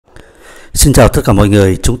Xin chào tất cả mọi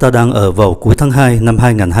người, chúng ta đang ở vào cuối tháng 2 năm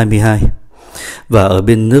 2022 và ở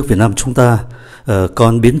bên nước Việt Nam chúng ta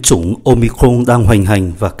con biến chủng Omicron đang hoành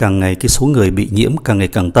hành và càng ngày cái số người bị nhiễm càng ngày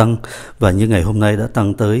càng tăng, và như ngày hôm nay đã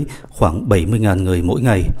tăng tới khoảng 70.000 người mỗi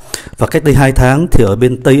ngày. Và cách đây 2 tháng thì ở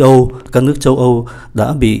bên Tây Âu, các nước châu Âu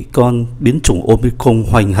đã bị con biến chủng Omicron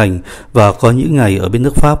hoành hành, và có những ngày ở bên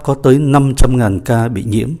nước Pháp có tới 500.000 ca bị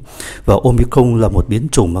nhiễm, và Omicron là một biến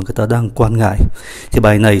chủng mà người ta đang quan ngại. Thì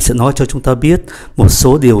bài này sẽ nói cho chúng ta biết một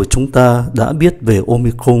số điều chúng ta đã biết về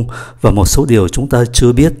Omicron và một số điều chúng ta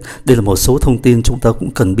chưa biết. Đây là một số thông tin chúng ta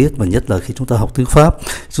cũng cần biết, và nhất là khi chúng ta học tiếng Pháp,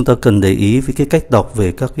 chúng ta cần để ý với cái cách đọc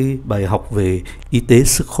về các cái bài học về y tế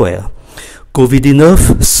sức khỏe. Covid-19,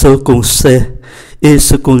 ce qu'on sait et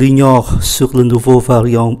ce qu'on ignore sur le nouveau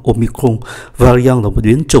variant Omicron. Variant là một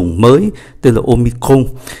biến chủng mới tên là Omicron.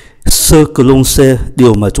 Ce que l'on sait,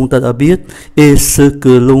 điều mà chúng ta đã biết, et ce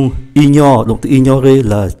que l'on ignore, động từ ignore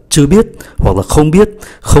là chưa biết hoặc là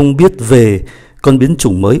không biết về con biến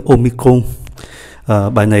chủng mới Omicron.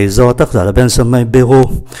 Bài này do tác giả là Benjamin Béraud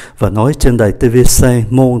và nói trên đài TVC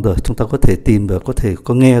Monde. Chúng ta có thể tìm và có thể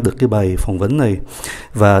có nghe được cái bài phỏng vấn này,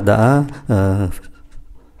 và đã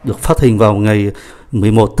được phát hình vào ngày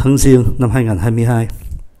 11 tháng Giêng năm 2022.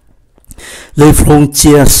 Les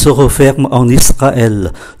frontières se referment en Israël.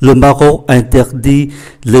 Le Maroc interdit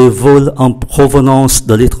les vols en provenance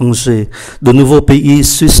de l'étranger. De nouveaux pays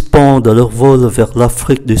suspendent leurs vols vers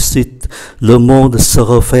l'Afrique du Sud. Le monde se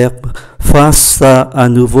referme face à un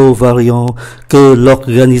nouveau variant que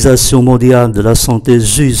l'Organisation mondiale de la santé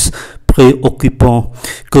juge préoccupant.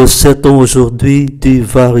 Que sait-on aujourd'hui du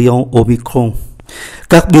variant Omicron?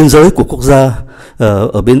 Các biên giới của quốc gia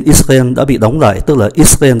ở bên Israel đã bị đóng lại, tức là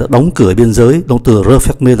Israel đã đóng cửa biên giới. Động từ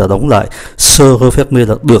refermer là đóng lại, se refermer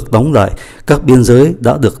là được đóng lại. Các biên giới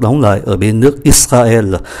đã được đóng lại ở bên nước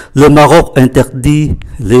Israel. Le Maroc interdit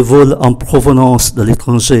les vols en provenance de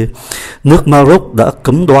l'étranger. Nước Maroc đã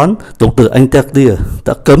cấm đoán, động từ interdire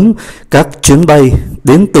đã cấm các chuyến bay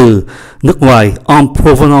đến từ nước ngoài. En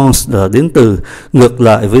provenance là đến từ, ngược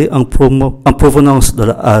lại với en provenance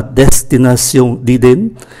là à destination, đi đến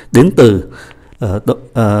từ.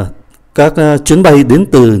 Các chuyến bay đến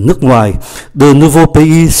từ nước ngoài. De nouveaux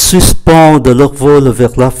pays suspendent leurs vols vers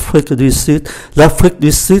l'Afrique du Sud. L'Afrique du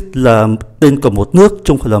Sud là tên của một nước,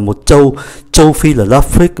 không phải là một châu. Châu Phi là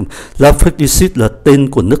l'Afrique. L'Afrique du Sud là tên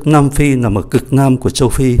của nước Nam Phi, nằm ở cực nam của châu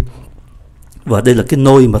Phi. Và đây là cái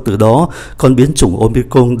nơi mà từ đó con biến chủng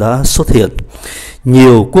Omicron đã xuất hiện.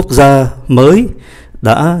 Nhiều quốc gia mới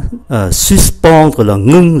đã suspend, gọi là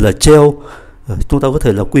ngưng, là treo. Chúng ta có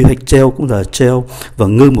thể là quy hoạch treo cũng là treo, và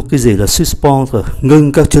ngưng một cái gì là suspend,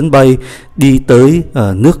 ngưng các chuyến bay đi tới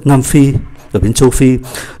nước Nam Phi ở bên châu Phi.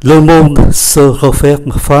 Le monde se referme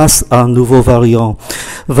face à un nouveau variant.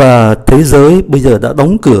 Và thế giới bây giờ đã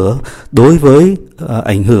đóng cửa đối với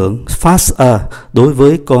ảnh hưởng face à, đối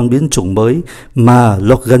với con biến chủng mới mà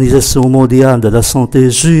l'Organisation mondiale de la santé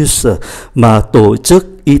juge, mà tổ chức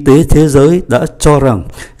y tế thế giới đã cho rằng,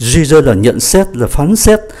 juge là nhận xét, là phán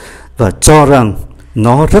xét, và cho rằng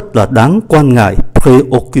nó rất là đáng quan ngại,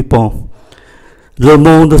 préoccupant. Le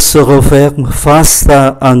monde se referme face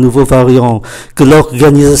à un nouveau variant que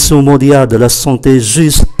l'Organisation mondiale de la santé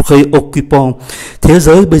juge préoccupant. Thế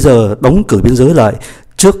giới bây giờ đóng cửa biên giới lại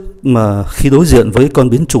trước mà khi đối diện với con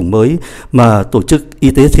biến chủng mới mà tổ chức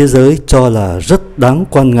y tế thế giới cho là rất đáng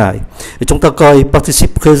quan ngại. Chúng ta coi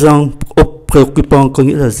participe présent préoccupant có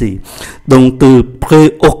nghĩa là gì? Động từ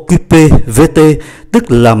préoccupé, VT,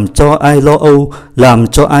 tức làm cho ai lo âu, làm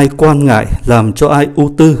cho ai quan ngại, làm cho ai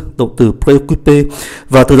ưu tư, động từ préoccupé.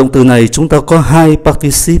 Và từ động từ này chúng ta có hai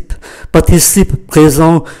participe. Participe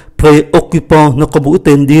présent préoccupant, nó có mũi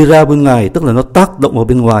tên đi ra bên ngoài, tức là nó tác động vào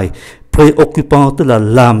bên ngoài. Préoccupant tức là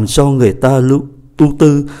làm cho người ta ưu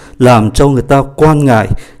tư, làm cho người ta quan ngại,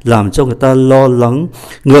 làm cho người ta lo lắng.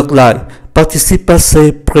 Ngược lại, participe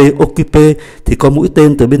passé préoccupé thì có mũi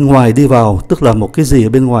tên từ bên ngoài đi vào, tức là một cái gì ở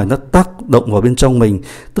bên ngoài nó tác động vào bên trong mình,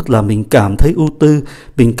 tức là mình cảm thấy ưu tư,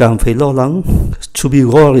 mình cảm thấy lo lắng. To be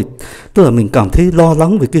worried, tức là mình cảm thấy lo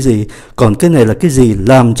lắng về cái gì, còn cái này là cái gì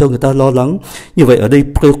làm cho người ta lo lắng. Như vậy ở đây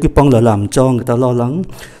préoccupant là làm cho người ta lo lắng.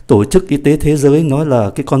 Tổ chức Y tế Thế giới nói là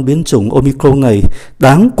cái con biến chủng Omicron này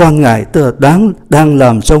đáng quan ngại, tức là đang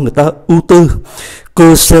làm cho người ta ưu tư.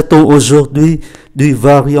 Que sait-on aujourd'hui du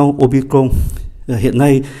variant Omicron? Hiện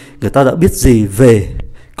nay người ta đã biết gì về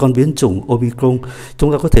con biến chủng Omicron?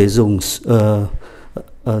 Chúng ta có thể dùng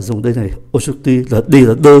đây này, aujourd'hui là đi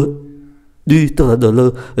là đơ, đi tức là de lơ.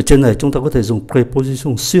 Ở trên này chúng ta có thể dùng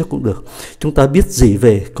preposition sur cũng được. Chúng ta biết gì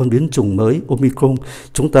về con biến chủng mới Omicron?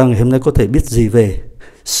 Chúng ta ngày hôm nay có thể biết gì về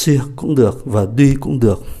sur cũng được và đi cũng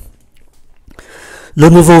được. Le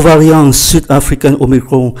nouveau variant sud-africain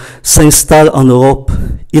Omicron s'installe en Europe.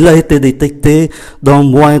 Il a été détecté dans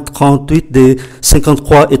moins 38 des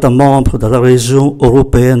 53 États membres de la région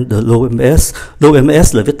européenne de l'OMS.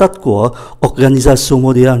 L'OMS là viết tắt của Organisation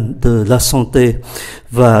Mondiale de la Santé,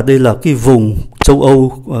 và đây là cái vùng châu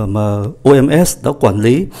Âu mà OMS đã quản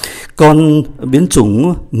lý. Con biến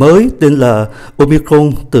chủng mới tên là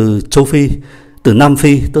Omicron từ châu Phi, từ Nam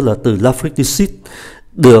Phi, tức là từ l'Afrique du Sud,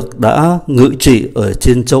 đã ngự trị ở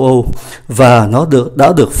trên châu Âu, và nó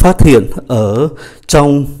đã được phát hiện ở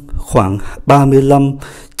trong khoảng 35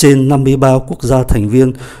 trên 53 quốc gia thành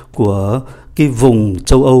viên của cái vùng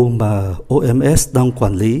châu Âu mà OMS đang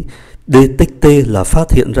quản lý. Detecté là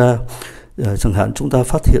phát hiện ra. Chẳng hạn chúng ta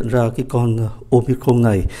phát hiện ra cái con Omicron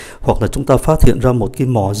này, hoặc là chúng ta phát hiện ra một cái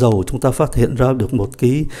mỏ dầu, chúng ta phát hiện ra được một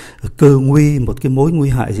cái cơ nguy, một cái mối nguy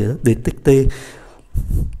hại gì đó. Detecté.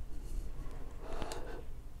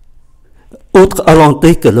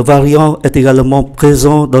 Outre-Atlantique, le variant est également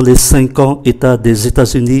présent dans les 50 États des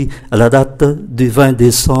États-Unis à la date du 20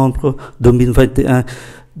 décembre 2021.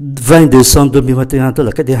 20 décembre 2021 tức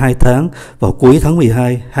là cách đây 2 tháng, vào cuối tháng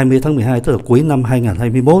 12, 20 tháng 12 tức là cuối năm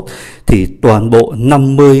 2021, thì toàn bộ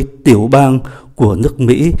 50 tiểu bang của nước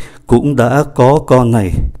Mỹ cũng đã có con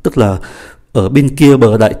này, tức là ở bên kia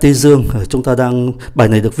bờ Đại Tây Dương. Chúng ta bài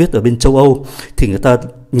này được viết ở bên châu Âu, thì người ta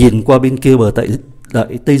nhìn qua bên kia bờ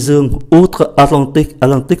Đại Tây Dương, Outre-Atlantique,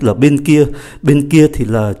 Atlantic là bên kia thì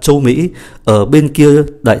là châu Mỹ, ở bên kia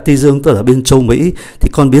Đại Tây Dương tức là bên châu Mỹ, thì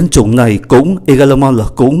con biến chủng này cũng également là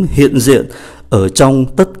cũng hiện diện ở trong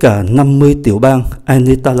tất cả 50 tiểu bang.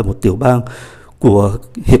 Anita là một tiểu bang của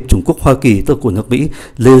Hiệp chủng quốc Hoa Kỳ, tức là của nước Mỹ.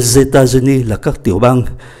 Les États-Unis là các tiểu bang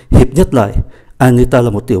hiệp nhất lại. Anita là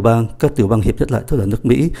một tiểu bang, các tiểu bang hiệp nhất lại tức là nước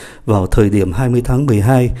Mỹ vào thời điểm 20 tháng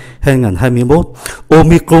 12, 2021.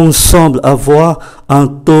 Omicron semble avoir un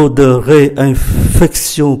taux de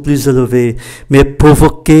réinfection plus élevé, mais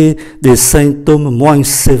provoquer des symptômes moins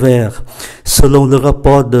sévères, selon le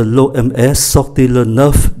rapport de l'OMS sorti le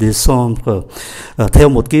 9 décembre. Theo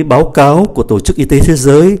một cái báo cáo của Tổ chức Y tế Thế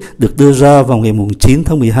giới được đưa ra vào ngày 9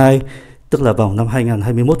 tháng 12, tức là vào năm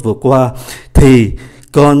 2021 vừa qua, thì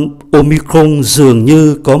con Omicron dường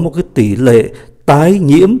như có một cái tỷ lệ tái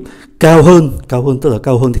nhiễm cao hơn tức là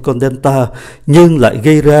cao hơn thì con Delta, nhưng lại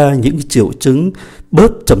gây ra những triệu chứng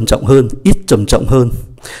bớt trầm trọng hơn, ít trầm trọng hơn.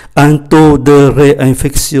 Un taux de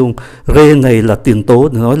réinfection, re này là tiền tố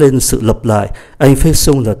để nói lên sự lặp lại,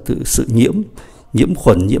 infection là sự nhiễm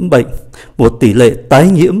khuẩn, nhiễm bệnh. Một tỷ lệ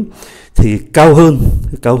tái nhiễm thì cao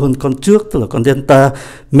hơn con trước, tức là con Delta.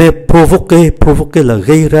 Mais provoquer là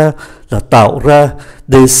gây ra, là tạo ra.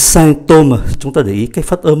 Des symptômes, chúng ta để ý cách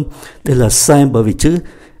phát âm, đây là sign, bởi vì chữ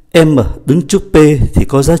M đứng trước P thì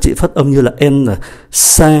có giá trị phát âm như là N,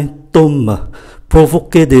 symptômes.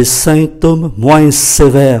 Provoquer des symptômes moins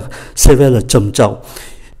sévères, sévère là trầm trọng.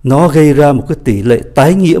 Nó gây ra một cái tỷ lệ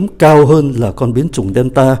tái nhiễm cao hơn là con biến chủng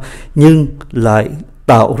Delta, nhưng lại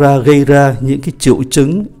gây ra những cái triệu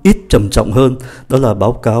chứng ít trầm trọng hơn. Đó là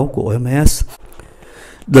báo cáo của OMS.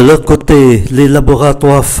 De leur côté, les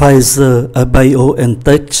laboratoires Pfizer et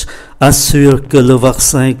BioNTech assurent que le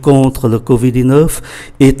vaccin contre le Covid-19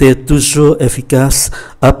 était toujours efficace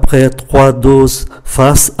après 3 doses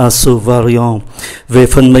face à ce variant. Về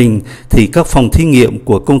phần mình thì các phòng thí nghiệm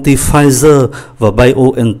của công ty Pfizer và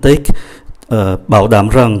BioNTech bảo đảm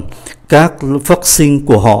rằng các vaccine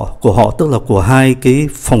của họ tức là của hai cái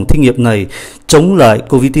phòng thí nghiệm này chống lại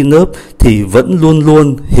Covid-19 thì vẫn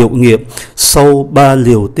luôn hiệu nghiệm sau 3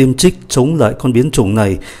 liều tiêm trích chống lại con biến chủng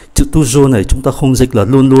này. Chữ toujours này chúng ta không dịch là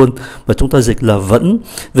luôn, và chúng ta dịch là vẫn.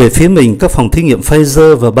 Về phía mình, các phòng thí nghiệm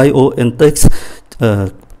Pfizer và BioNTech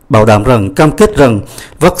bảo đảm rằng, cam kết rằng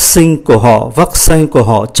vaccine của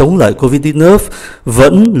họ chống lại Covid-19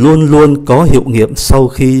 vẫn luôn có hiệu nghiệm sau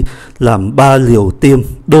khi làm 3 liều tiêm.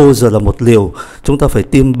 Dose là 1 liều, chúng ta phải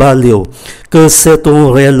tiêm 3 liều. Que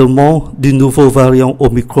sait-on réellement du nouveau variant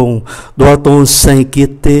Omicron? Doit-on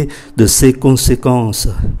s'inquiéter de ses conséquences?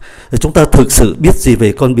 Chúng ta thực sự biết gì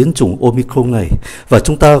về con biến chủng Omicron này, và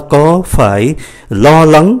chúng ta có phải lo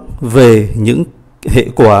lắng về những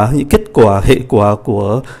kết quả hệ quả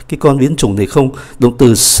của cái con biến chủng này không? Động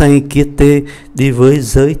từ s'inquiéter đi với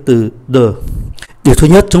giới từ de. Điều thứ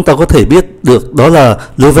nhất chúng ta có thể biết được đó là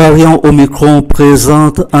le variant Omicron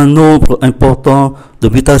présente un nombre important de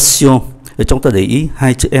mutations. Để chúng ta để ý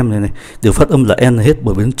hai chữ M này đều phát âm là N hết,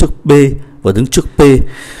 bởi vì trước B và đứng trước P.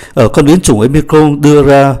 Con biến chủng Omicron đưa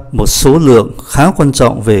ra một số lượng khá quan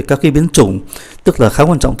trọng về các cái biến chủng, tức là khá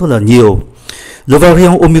quan trọng, tức là nhiều. Le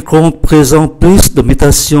variant Omicron présente plus de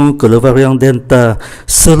mutations que le variant Delta,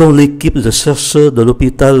 selon l'équipe de chercheurs de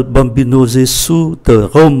l'hôpital Bambino Gesù de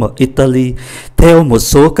Rome, Italie. Theo một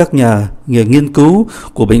số các nhà nghiên cứu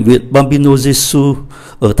của bệnh viện Bambino Gesù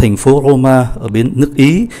ở thành phố Roma ở bên nước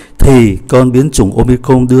Ý, thì con biến chủng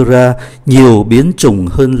Omicron đưa ra nhiều biến chủng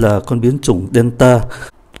hơn là con biến chủng Delta.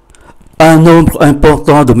 Un nombre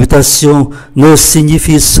important de mutations ne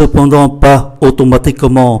signifie cependant pas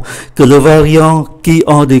automatiquement que le variant qui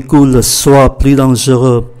en découle soit plus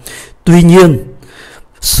dangereux. Tuy nhiên,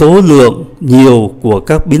 số lượng nhiều của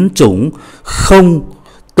các biến chủng không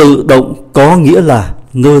tự động có nghĩa là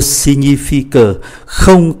ne signifie,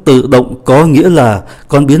 không tự động có nghĩa là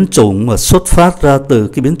con biến chủng mà xuất phát ra từ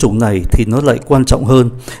cái biến chủng này thì nó lại quan trọng hơn.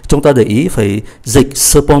 Chúng ta để ý phải dịch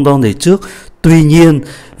cependant này trước. Tuy nhiên,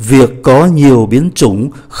 việc có nhiều biến chủng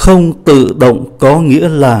không tự động có nghĩa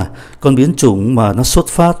là con biến chủng mà nó xuất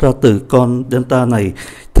phát ra từ con Delta này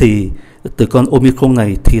thì từ con Omicron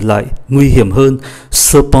này thì lại nguy hiểm hơn.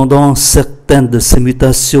 Cependant, certaines de ces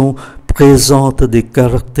mutations présente des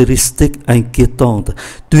caractéristiques inquiétantes.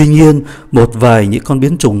 Tuy nhiên, một vài những con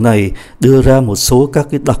biến chủng này đưa ra một số các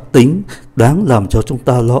cái đặc tính đáng làm cho chúng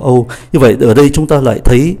ta lo âu. Như vậy, ở đây chúng ta lại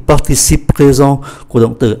thấy participe présent của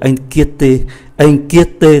động từ inquiéter.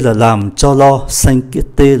 Inquiéter là làm cho lo,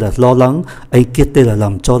 s'inquiéter là lo lắng, inquiéter là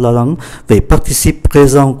làm cho lo lắng. Về participe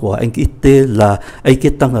présent của inquiéter là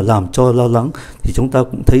inquiétant là làm cho lo lắng, thì chúng ta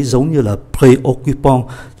cũng thấy giống như là préoccupant,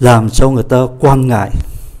 làm cho người ta quan ngại.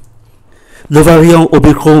 Le variant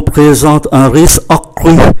Omicron présente un risque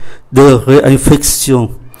accru de réinfection.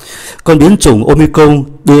 Con biến chủng Omicron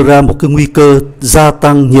đưa ra một cái nguy cơ gia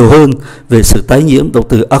tăng nhiều hơn về sự tái nhiễm. Động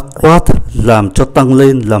từ accroître làm cho tăng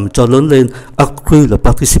lên, làm cho lớn lên. Accru là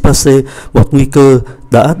participe passé, một nguy cơ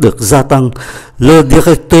đã được gia tăng. Le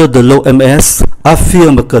directeur de l'OMS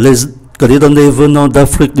affirme que les données venant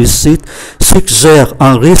d'Afrique du Sud suggèrent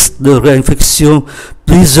un risque de réinfection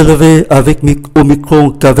plus élevé avec Omicron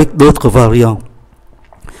qu'avec d'autres variants.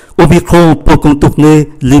 Omicron peut contourner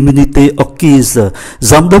l'immunité acquise.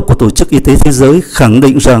 Giám đốc của Tổ chức Y tế Thế giới khẳng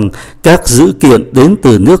định rằng các dữ kiện đến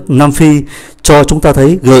từ nước Nam Phi cho chúng ta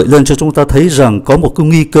thấy, gợi lên cho chúng ta thấy rằng có một cái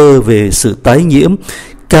nguy cơ về sự tái nhiễm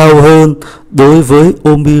cao hơn đối với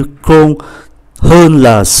Omicron hơn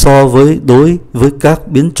là so với đối với các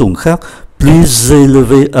biến chủng khác. Plus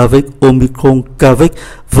élevé avec Omicron qu'avec,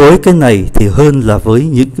 với cái này thì hơn là với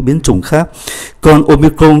những cái biến chủng khác. Còn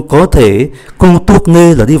Omicron có thể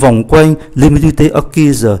contourner là đi vòng quanh l'immunité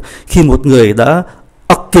acquise. Khi một người đã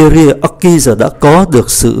acquise đã có được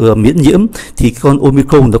sự miễn nhiễm thì con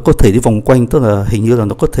Omicron nó có thể đi vòng quanh, tức là hình như là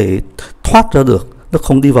nó có thể thoát ra được, nó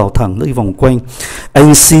không đi vào thẳng, nó đi vòng quanh.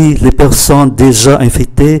 Ainsi, les personnes déjà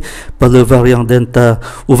infectées par le variant Delta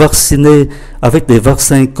ou vaccinées avec des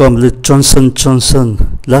vaccins comme le Johnson Johnson,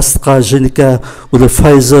 l'AstraZeneca ou le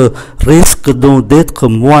Pfizer risquent donc d'être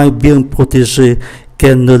moins bien protégées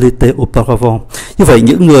qu'elles ne l'étaient auparavant. Như vậy,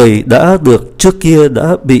 những người đã được trước kia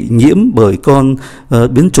đã bị nhiễm bởi con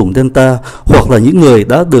biến chủng Delta, hoặc là những người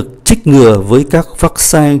đã được trích ngừa với các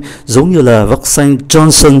vaccine giống như là vaccine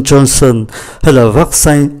Johnson Johnson hay là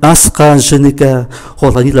vaccine AstraZeneca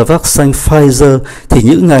hoặc là như là vaccine Pfizer, thì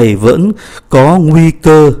những ngày vẫn có nguy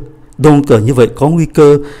cơ đông cỡ như vậy, có nguy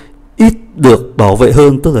cơ ít được bảo vệ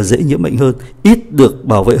hơn, tức là dễ nhiễm bệnh hơn, ít được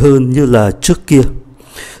bảo vệ hơn như là trước kia.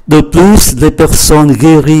 De plus, les personnes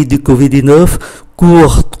guéries du Covid-19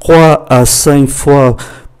 courent 3 à 5 fois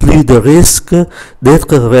plus de risques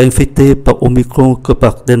d'être réinfectées par Omicron que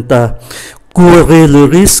par Delta. Courir le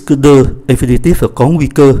risque de infinitive là có nguy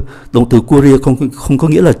cơ. Động từ courir không có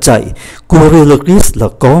nghĩa là chạy. Courir le risque là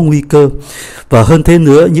có nguy cơ. Và hơn thế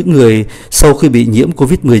nữa, những người sau khi bị nhiễm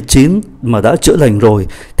Covid-19 mà đã chữa lành rồi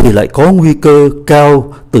thì lại có nguy cơ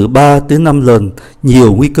cao từ 3 đến 5 lần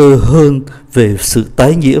nhiều nguy cơ hơn về sự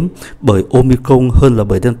tái nhiễm bởi Omicron hơn là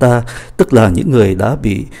bởi Delta. Tức là những người đã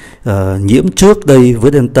bị nhiễm trước đây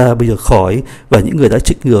với Delta bây giờ khỏi, và những người đã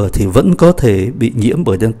trích ngừa thì vẫn có thể bị nhiễm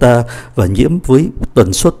bởi Delta và nhiễm với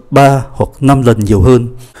tần suất 3 hoặc 5 lần nhiều hơn.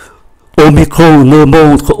 Omicron ne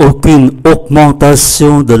montre aucune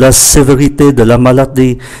augmentation de la sévérité de la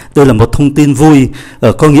maladie. Đây là một thông tin vui,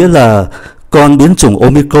 có nghĩa là con biến chủng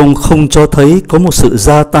Omicron không cho thấy có một sự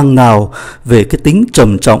gia tăng nào về cái tính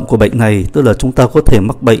trầm trọng của bệnh này, tức là chúng ta có thể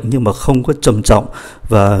mắc bệnh nhưng mà không có trầm trọng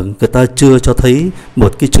và người ta chưa cho thấy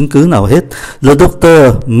một cái chứng cứ nào hết. Le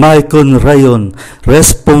docteur Michael Ryan,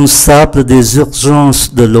 responsable des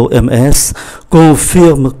urgences de l'OMS,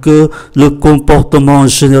 confirme que le comportement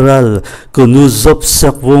général que nous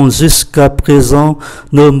observons jusqu'à présent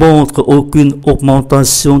ne montre aucune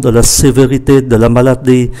augmentation de la sévérité de la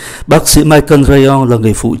maladie. Bác sĩ Michael Ryan là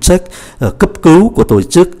người phụ trách cấp cứu của Tổ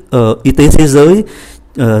chức Y tế Thế giới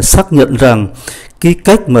xác nhận rằng cái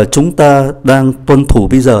cách mà chúng ta đang tuân thủ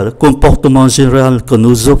bây giờ, comportement général que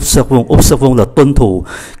nous observons là tuân thủ,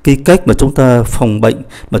 cái cách mà chúng ta phòng bệnh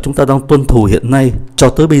mà chúng ta đang tuân thủ hiện nay cho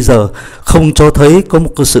tới bây giờ không cho thấy có một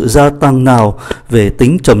cái sự gia tăng nào về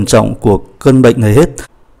tính trầm trọng của cơn bệnh này hết.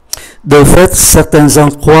 De fait, certains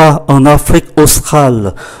endroits en Afrique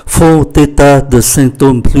australe font état de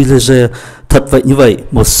symptômes plus légers. Thật vậy như vậy,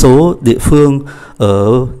 một số địa phương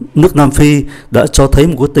ở nước Nam Phi đã cho thấy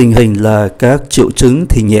một cái tình hình là các triệu chứng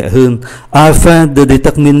thì nhẹ hơn. Afin de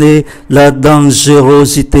déterminer la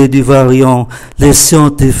dangerosité du variant, les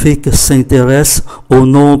scientifiques s'intéressent au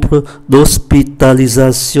nombre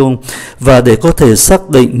d'hospitalisations. Và để có thể xác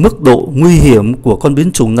định mức độ nguy hiểm của con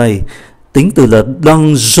biến chủng này, tính từ là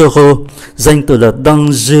dangereux, danh từ là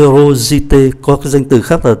dangerosité, có cái danh từ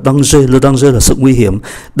khác là danger, le danger là sự nguy hiểm,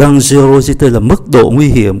 dangerosité là mức độ nguy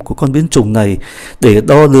hiểm của con biến chủng này. Để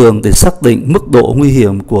đo lường, để xác định mức độ nguy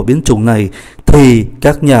hiểm của biến chủng này thì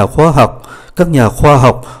các nhà khoa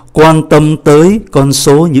học quan tâm tới con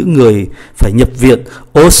số những người phải nhập viện.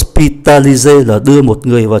 Hospitalisé là đưa một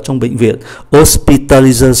người vào trong bệnh viện,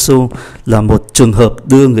 hospitalisation là một trường hợp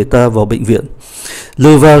đưa người ta vào bệnh viện.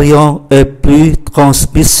 Le variant est plus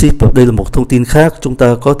transmissible, đây là một thông tin khác chúng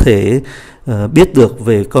ta có thể biết được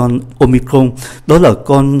về con Omicron, đó là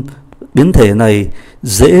con biến thể này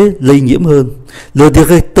dễ lây nhiễm hơn. Le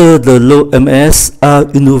directeur de l'OMS a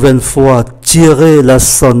une nouvelle fois tiré la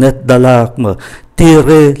sonnette d'alarme.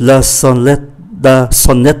 Tirer la sonnette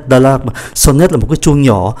d'alarme. Sonnette là một cái chuông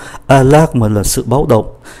nhỏ, alarme là sự báo động,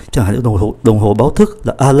 chẳng hạn như đồng hồ báo thức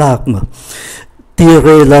là alarme.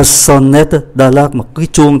 Tirer la sonnette d'alarme, cái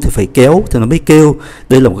chuông thì phải kéo thì nó mới kêu.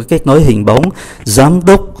 Đây là một cái cách nói hình bóng. Giám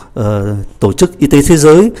đốc Tổ chức Y tế Thế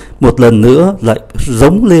giới một lần nữa lại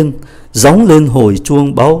gióng lên hồi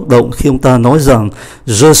chuông báo động khi ông ta nói rằng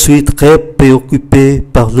je suis très préoccupé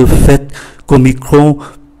par le fait qu'Omicron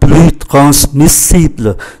plus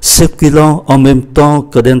transmissible, circulant en même temps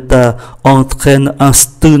que Delta, entraîne un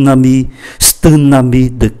tsunami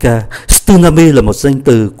de cas. Tsunami là một danh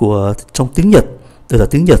từ của trong tiếng Nhật, đây là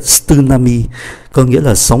tiếng Nhật, tsunami có nghĩa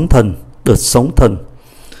là sóng thần, đợt sóng thần,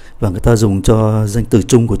 và người ta dùng cho danh từ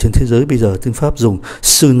chung của trên thế giới bây giờ. Tiếng Pháp dùng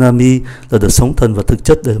tsunami là đợt sóng thần, và thực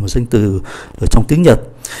chất đây là một danh từ ở trong tiếng Nhật.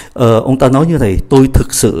 Ông ta nói như này: tôi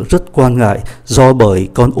thực sự rất quan ngại do bởi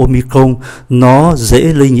con Omicron nó dễ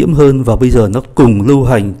lây nhiễm hơn, và bây giờ nó cùng lưu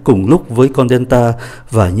hành cùng lúc với con Delta,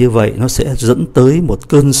 và như vậy nó sẽ dẫn tới một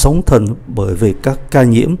cơn sóng thần bởi về các ca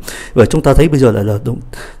nhiễm. Và chúng ta thấy bây giờ lại là động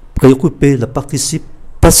préoccupé là participe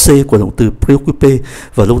passé của động từ préoccupé,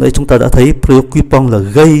 và lúc nãy chúng ta đã thấy préoccupant là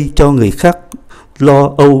gây cho người khác lo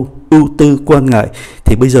âu, ưu tư, quan ngại,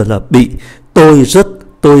 thì bây giờ là bị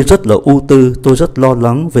tôi rất là ưu tư, tôi rất lo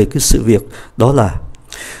lắng về cái sự việc đó là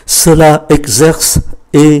cela exerce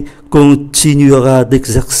et continuera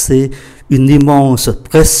d'exercer une immense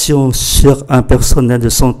pression sur un personnel de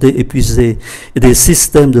santé épuisé et des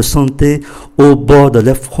systèmes de santé au bord de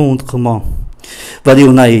l'effondrement. Và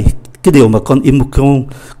cái điều mà con Omicron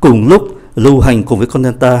cùng lúc lưu hành cùng với con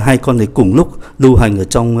Delta, hai con này cùng lúc lưu hành ở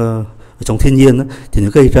trong thiên nhiên đó, thì nó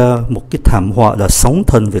gây ra một cái thảm họa là sóng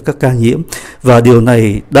thần về các ca nhiễm. Và điều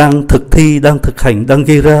này đang thực hành, đang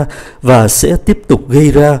gây ra và sẽ tiếp tục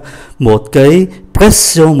gây ra một cái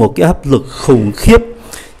pression, một cái áp lực khủng khiếp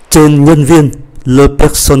trên nhân viên. Le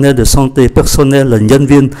personnel de santé, personnel là nhân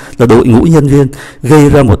viên, là đội ngũ nhân viên, gây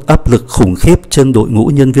ra một áp lực khủng khiếp trên đội ngũ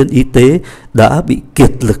nhân viên y tế đã bị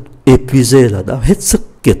kiệt lực, épuisé là đã hết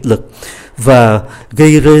sức kiệt lực, và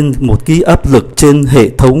gây ra một cái áp lực trên hệ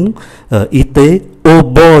thống y tế. Au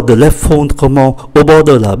bord de l'effondrement, au bord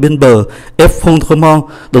là bên bờ, effondrement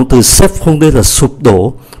động từ s'effondrer là sụp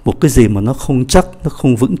đổ, một cái gì mà nó không chắc, nó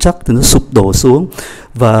không vững chắc thì nó sụp đổ xuống,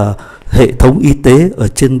 và hệ thống y tế ở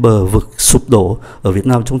trên bờ vực sụp đổ. Ở Việt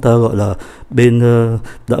Nam chúng ta gọi là bên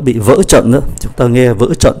đã bị vỡ trận đó. Chúng ta nghe vỡ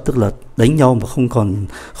trận tức là đánh nhau mà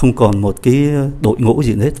không còn một cái đội ngũ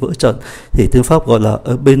gì hết, vỡ trận. Thì tiếng Pháp gọi là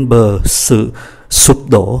ở bên bờ sự sụp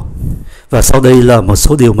đổ. Và sau đây là một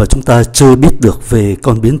số điều mà chúng ta chưa biết được về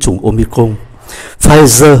con biến chủng Omicron.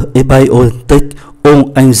 Pfizer et BioNTech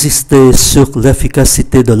ont insisté sur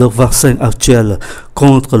l'efficacité de leur vaccin actuel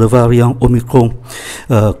contre le variant Omicron.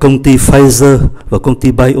 Công ty Pfizer và công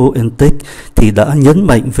ty BioNTech thì đã nhấn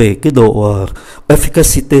mạnh về cái độ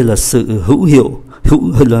efficacity là sự hữu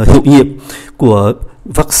nhiệm của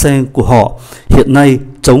vaccine của họ hiện nay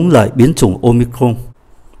chống lại biến chủng Omicron.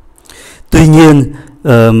 Tuy nhiên,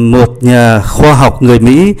 một nhà khoa học người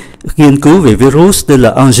Mỹ nghiên cứu về virus tên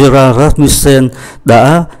là Angela Rasmussen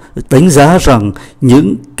đã đánh giá rằng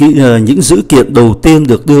những dữ kiện đầu tiên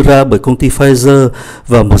được đưa ra bởi công ty Pfizer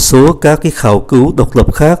và một số các cái khảo cứu độc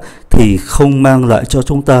lập khác thì không mang lại cho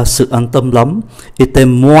chúng ta sự an tâm lắm. Était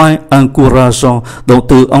moins encourageant. Động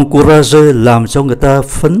từ encourager làm cho người ta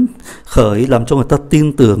phấn khởi, làm cho người ta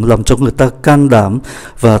tin tưởng, làm cho người ta can đảm,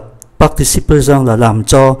 và participation là làm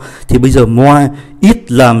cho, thì bây giờ moins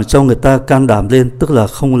ít làm cho người ta can đảm lên, tức là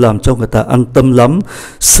không làm cho người ta an tâm lắm.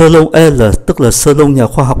 Selon elle, tức là selon nhà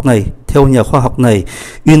khoa học này, theo nhà khoa học này,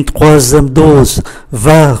 une troisième dose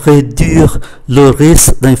va réduire le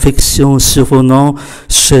risque d'infection survenant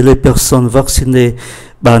chez les personnes vaccinées.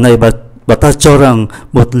 Bà ta cho rằng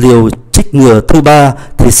một liều trích ngừa thứ ba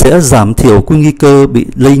thì sẽ giảm thiểu cái nguy cơ bị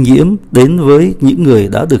lây nhiễm đến với những người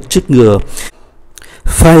đã được trích ngừa.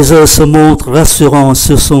 Pfizer se montre rassurant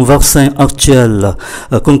sur son vaccin actuel.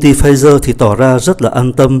 Công ty Pfizer thì tỏ ra rất là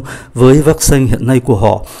an tâm với vaccine hiện nay của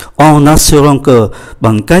họ. En assurant que,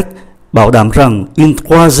 bằng cách bảo đảm rằng une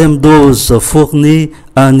troisième dose fournie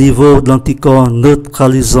à niveau d'anticorps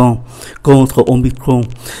neutralisant contre Omicron,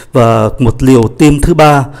 và một liều tiêm thứ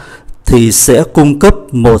ba thì sẽ cung cấp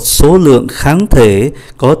một số lượng kháng thể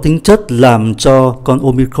có tính chất làm cho con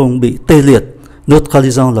Omicron bị tê liệt.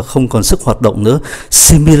 Neutralisant là không còn sức hoạt động nữa.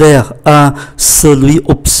 Similaire à celui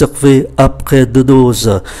observé après deux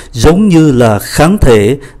doses, giống như là kháng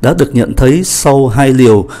thể đã được nhận thấy sau 2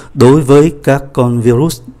 liều đối với các con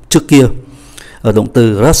virus trước kia. Ở động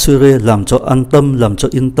từ rassurer làm cho an tâm, làm cho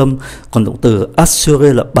yên tâm, còn động từ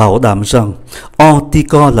assurer là bảo đảm rằng.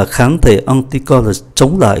 Anticorps là kháng thể, anticorps là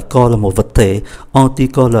chống lại, co là một vật thể,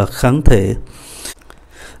 anticorps là kháng thể.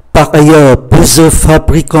 Par ailleurs, plusieurs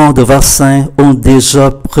fabricants de vaccins ont déjà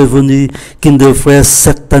prévenu qu'ils devraient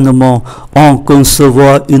certainement en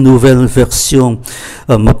concevoir une nouvelle version.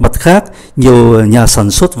 Ở một mặt khác, nhiều nhà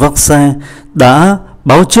sản xuất vaccine đã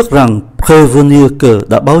báo trước rằng, prévenir que,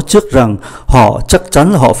 đã báo trước rằng họ chắc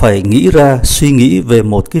chắn là họ phải suy nghĩ về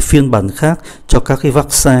một cái phiên bản khác cho các cái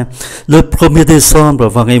vaccine. Le 1er décembre,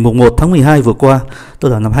 vào ngày 1 tháng 12 vừa qua, tức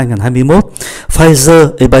là năm 2021, Pfizer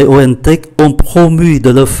et BioNTech ont promu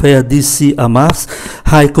de le faire d'ici à mars.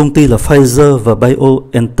 Hai công ty là Pfizer và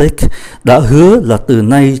BioNTech đã hứa là từ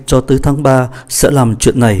nay cho tới tháng 3 sẽ làm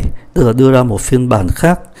chuyện này, tức là đưa ra một phiên bản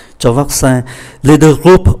khác cho vaccine. Les deux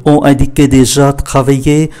groupes ont indiqué déjà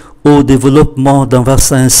travailler au développement d'un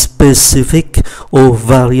vaccin spécifique au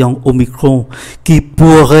variant Omicron qui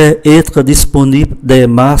pourrait être disponible dès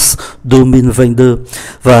mars 2022.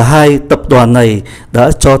 Và hai tập đoàn này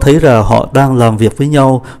đã cho thấy là họ đang làm việc với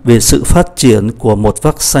nhau về sự phát triển của một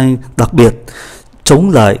vaccine đặc biệt chống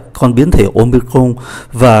lại con biến thể Omicron,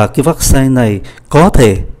 và cái vaccine này có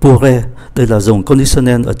thể pourrait, đây là dùng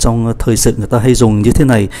conditionnel ở trong thời sự người ta hay dùng như thế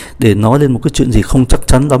này để nói lên một cái chuyện gì không chắc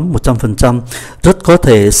chắn lắm 100%, rất có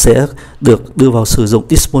thể sẽ được đưa vào sử dụng,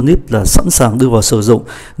 disponible là sẵn sàng đưa vào sử dụng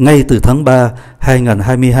ngay từ tháng 3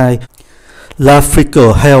 2022.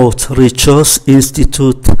 L'Africa Health Research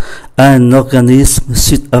Institute, un organisme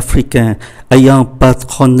sud-africain ayant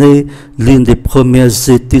patronné l'une des premières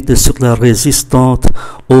études sur la résistance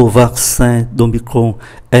au vaccin d'Omicron,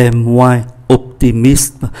 est moins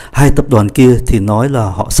optimiste. Hai tập đoàn kia thì nói là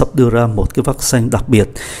họ sắp đưa ra một cái vaccine đặc biệt,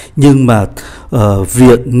 nhưng mà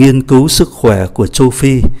Viện Nghiên cứu Sức khỏe của châu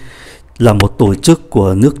Phi là một tổ chức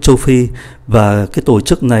của nước châu Phi, và cái tổ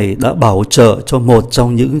chức này đã bảo trợ cho một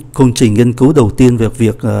trong những công trình nghiên cứu đầu tiên về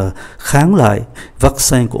việc kháng lại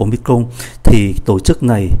vaccine của Omicron, thì tổ chức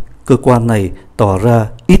này, cơ quan này tỏ ra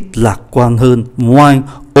ít lạc quan hơn, moins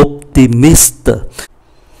optimiste.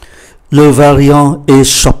 Le variant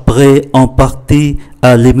échapperait en partie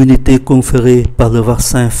à l'immunité conférée par le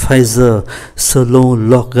vaccin Pfizer, selon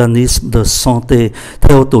l'organisme de santé.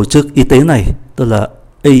 Theo tổ chức y tế này, tức là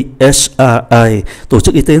ASRI, tổ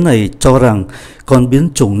chức y tế này cho rằng con biến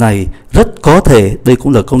chủng này rất có thể, đây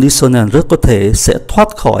cũng là conditional, rất có thể sẽ thoát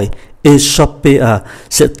khỏi, échapper,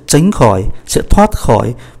 sẽ tránh khỏi, sẽ thoát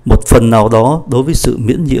khỏi một phần nào đó đối với sự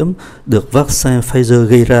miễn nhiễm được vaccine Pfizer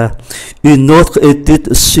gây ra. Une autre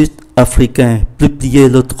étude sud-africaine publiée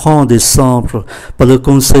le 30 décembre par le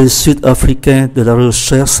Conseil sud-africain de la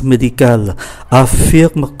recherche médicale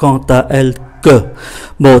affirme quant à elle que,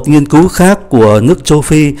 một nghiên cứu khác của nước châu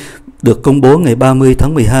Phi được công bố ngày 30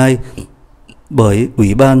 tháng 12 bởi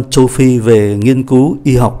Ủy ban châu Phi về nghiên cứu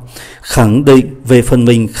y học, về phần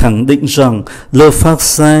mình khẳng định rằng le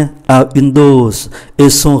vaccin à une dose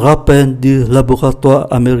et son rappel du laboratoire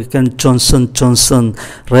américain Johnson Johnson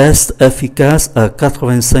reste efficace à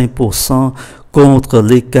 85% contre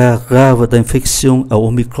les cas graves d'infection à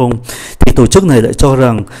Omicron. Thì tổ chức này lại cho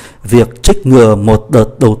rằng việc trích ngừa một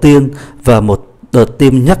đợt đầu tiên và một đợt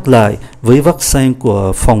tiêm nhắc lại với vaccine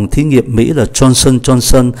của phòng thí nghiệm Mỹ là Johnson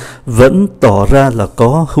Johnson vẫn tỏ ra là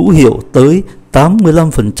có hữu hiệu tới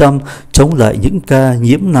 85% chống lại những ca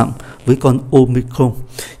nhiễm nặng với con Omicron.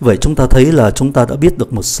 Vậy chúng ta thấy là chúng ta đã biết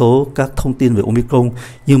được một số các thông tin về Omicron,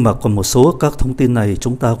 nhưng mà còn một số các thông tin này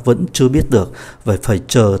chúng ta vẫn chưa biết được, và phải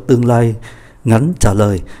chờ tương lai ngắn trả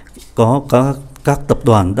lời. Có các tập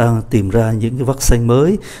đoàn đang tìm ra những cái vaccine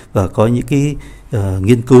mới và có những cái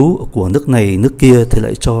nghiên cứu của nước này nước kia thì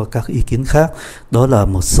lại cho các ý kiến khác. Đó là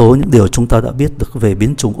một số những điều chúng ta đã biết được về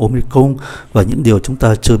biến chủng Omicron và những điều chúng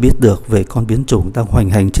ta chưa biết được về con biến chủng đang hoành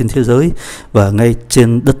hành trên thế giới và ngay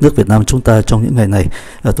trên đất nước Việt Nam chúng ta trong những ngày này.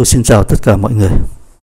 Tôi xin chào tất cả mọi người.